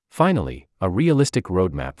Finally, a realistic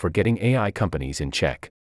roadmap for getting AI companies in check.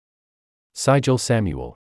 Sijal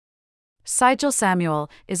Samuel. Sijal Samuel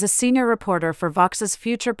is a senior reporter for Vox's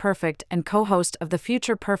Future Perfect and co-host of the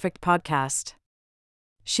Future Perfect podcast.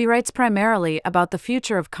 She writes primarily about the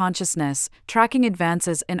future of consciousness, tracking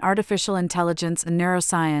advances in artificial intelligence and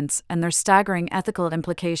neuroscience and their staggering ethical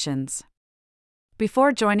implications.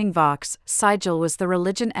 Before joining Vox, Sijal was the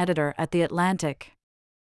religion editor at The Atlantic.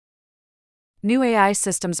 New AI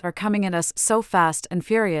systems are coming at us so fast and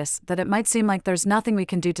furious that it might seem like there's nothing we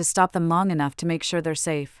can do to stop them long enough to make sure they're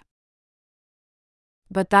safe.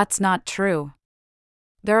 But that's not true.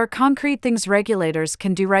 There are concrete things regulators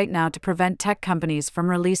can do right now to prevent tech companies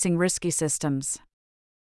from releasing risky systems.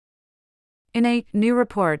 In a new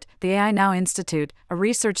report, the AI Now Institute, a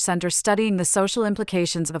research center studying the social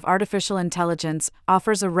implications of artificial intelligence,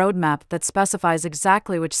 offers a roadmap that specifies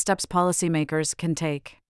exactly which steps policymakers can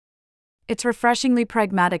take. It's refreshingly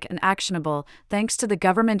pragmatic and actionable, thanks to the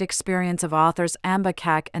government experience of authors Amba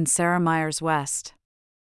Kak and Sarah Myers West.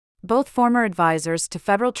 Both former advisors to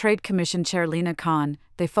Federal Trade Commission Chair Lina Khan,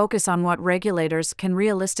 they focus on what regulators can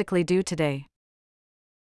realistically do today.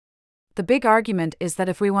 The big argument is that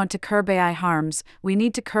if we want to curb AI harms, we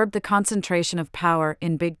need to curb the concentration of power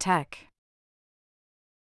in big tech.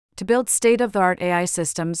 To build state-of-the-art AI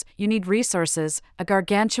systems, you need resources, a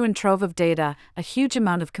gargantuan trove of data, a huge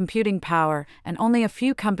amount of computing power, and only a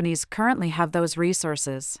few companies currently have those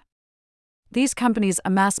resources. These companies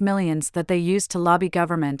amass millions that they use to lobby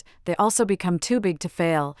government. They also become too big to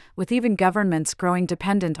fail, with even governments growing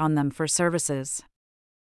dependent on them for services.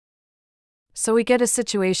 So we get a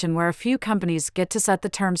situation where a few companies get to set the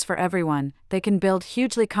terms for everyone. They can build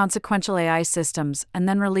hugely consequential AI systems and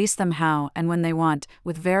then release them how and when they want,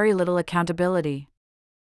 with very little accountability.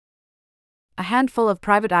 A handful of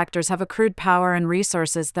private actors have accrued power and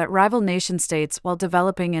resources that rival nation-states while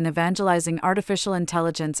developing and evangelizing artificial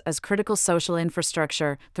intelligence as critical social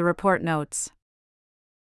infrastructure, the report notes.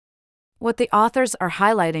 What the authors are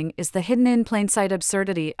highlighting is the hidden in plain sight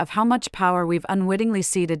absurdity of how much power we've unwittingly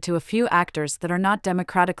ceded to a few actors that are not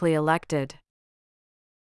democratically elected.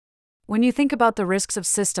 When you think about the risks of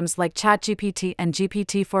systems like ChatGPT and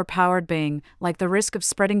GPT-4 powered Bing, like the risk of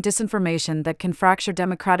spreading disinformation that can fracture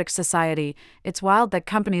democratic society, it's wild that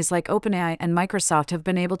companies like OpenAI and Microsoft have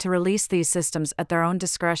been able to release these systems at their own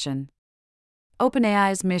discretion.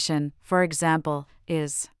 OpenAI's mission, for example,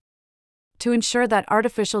 is to ensure that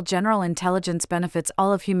artificial general intelligence benefits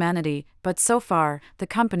all of humanity, but so far, the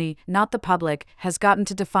company, not the public, has gotten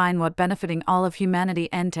to define what benefiting all of humanity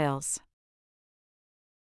entails.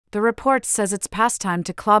 The report says it's past time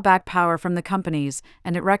to claw back power from the companies,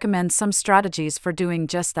 and it recommends some strategies for doing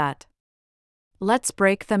just that. Let's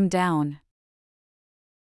break them down.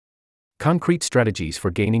 Concrete strategies for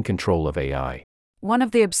gaining control of AI. One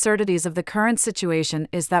of the absurdities of the current situation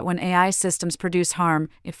is that when AI systems produce harm,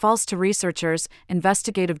 it falls to researchers,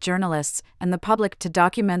 investigative journalists, and the public to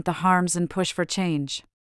document the harms and push for change.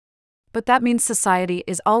 But that means society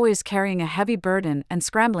is always carrying a heavy burden and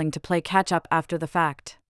scrambling to play catch-up after the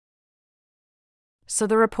fact. So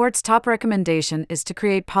the report's top recommendation is to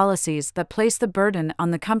create policies that place the burden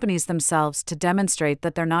on the companies themselves to demonstrate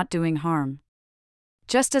that they're not doing harm.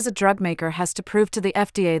 Just as a drug maker has to prove to the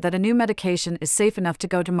FDA that a new medication is safe enough to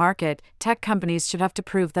go to market, tech companies should have to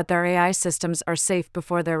prove that their AI systems are safe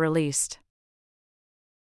before they're released.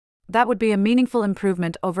 That would be a meaningful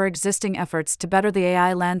improvement over existing efforts to better the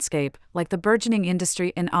AI landscape, like the burgeoning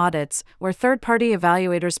industry in audits, where third-party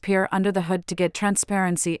evaluators peer under the hood to get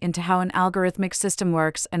transparency into how an algorithmic system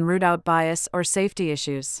works and root out bias or safety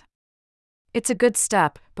issues. It's a good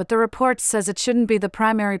step, but the report says it shouldn't be the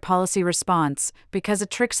primary policy response, because it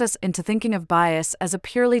tricks us into thinking of bias as a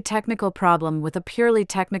purely technical problem with a purely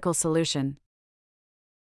technical solution.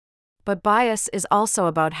 But bias is also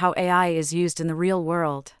about how AI is used in the real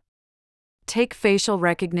world. Take facial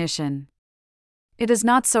recognition. It is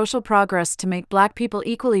not social progress to make Black people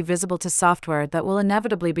equally visible to software that will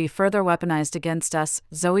inevitably be further weaponized against us,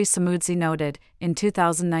 Zoe Samudzi noted, in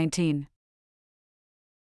 2019.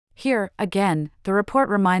 Here, again, the report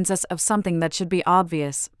reminds us of something that should be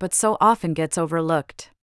obvious, but so often gets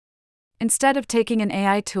overlooked. Instead of taking an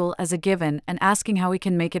AI tool as a given and asking how we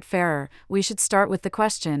can make it fairer, we should start with the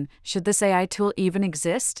question, should this AI tool even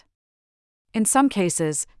exist? In some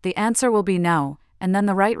cases, the answer will be no, and then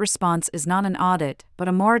the right response is not an audit, but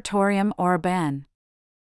a moratorium or a ban.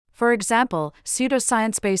 For example,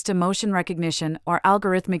 pseudoscience-based emotion recognition or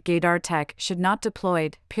algorithmic gaydar tech should not be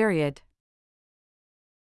deployed, period.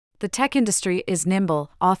 The tech industry is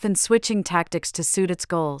nimble, often switching tactics to suit its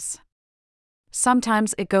goals.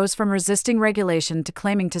 Sometimes it goes from resisting regulation to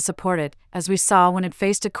claiming to support it, as we saw when it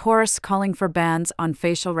faced a chorus calling for bans on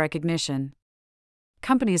facial recognition.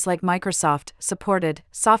 Companies like Microsoft supported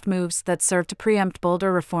soft moves that served to preempt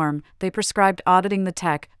bolder reform. They prescribed auditing the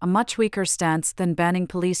tech, a much weaker stance than banning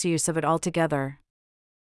police use of it altogether.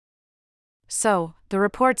 So, the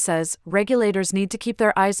report says, regulators need to keep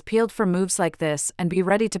their eyes peeled for moves like this and be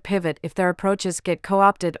ready to pivot if their approaches get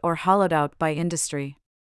co-opted or hollowed out by industry.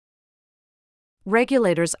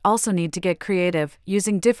 Regulators also need to get creative,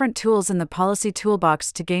 using different tools in the policy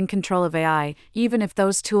toolbox to gain control of AI, even if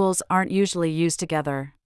those tools aren't usually used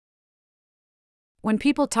together. When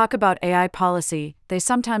people talk about AI policy, they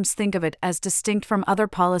sometimes think of it as distinct from other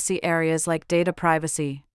policy areas like data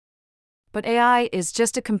privacy. But AI is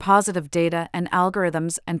just a composite of data and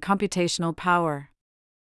algorithms and computational power.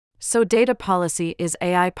 So data policy is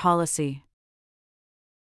AI policy.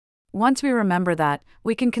 Once we remember that,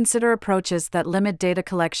 we can consider approaches that limit data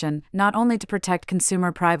collection not only to protect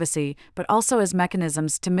consumer privacy, but also as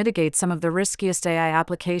mechanisms to mitigate some of the riskiest AI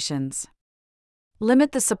applications.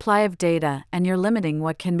 Limit the supply of data, and you're limiting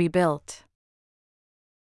what can be built.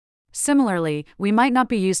 Similarly, we might not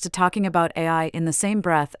be used to talking about AI in the same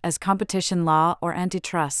breath as competition law or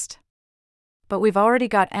antitrust. But we've already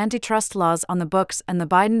got antitrust laws on the books, and the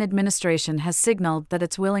Biden administration has signaled that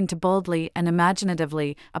it's willing to boldly and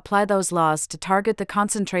imaginatively apply those laws to target the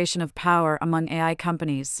concentration of power among AI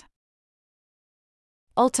companies.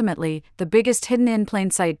 Ultimately, the biggest hidden in plain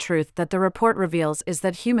sight truth that the report reveals is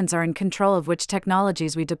that humans are in control of which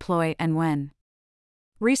technologies we deploy and when.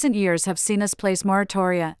 Recent years have seen us place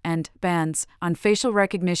moratoria and bans on facial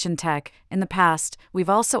recognition tech. In the past,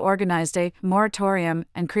 we've also organized a moratorium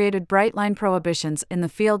and created bright-line prohibitions in the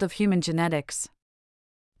field of human genetics.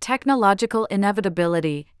 Technological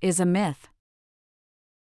inevitability is a myth.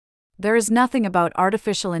 There is nothing about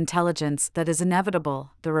artificial intelligence that is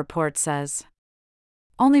inevitable, the report says.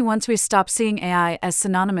 Only once we stop seeing AI as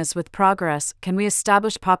synonymous with progress can we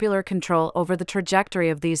establish popular control over the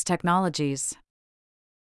trajectory of these technologies.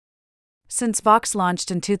 Since Vox launched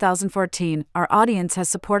in 2014, our audience has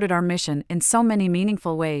supported our mission in so many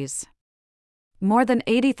meaningful ways. More than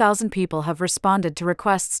 80,000 people have responded to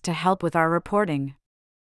requests to help with our reporting.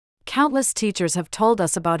 Countless teachers have told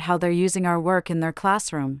us about how they're using our work in their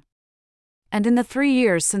classroom. And in the 3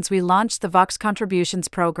 years since we launched the Vox Contributions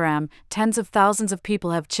program, tens of thousands of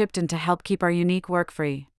people have chipped in to help keep our unique work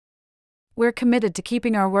free. We're committed to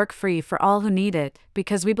keeping our work free for all who need it,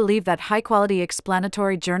 because we believe that high-quality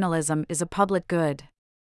explanatory journalism is a public good.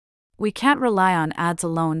 We can't rely on ads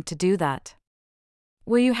alone to do that.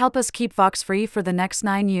 Will you help us keep Vox free for the next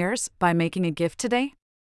 9 years by making a gift today?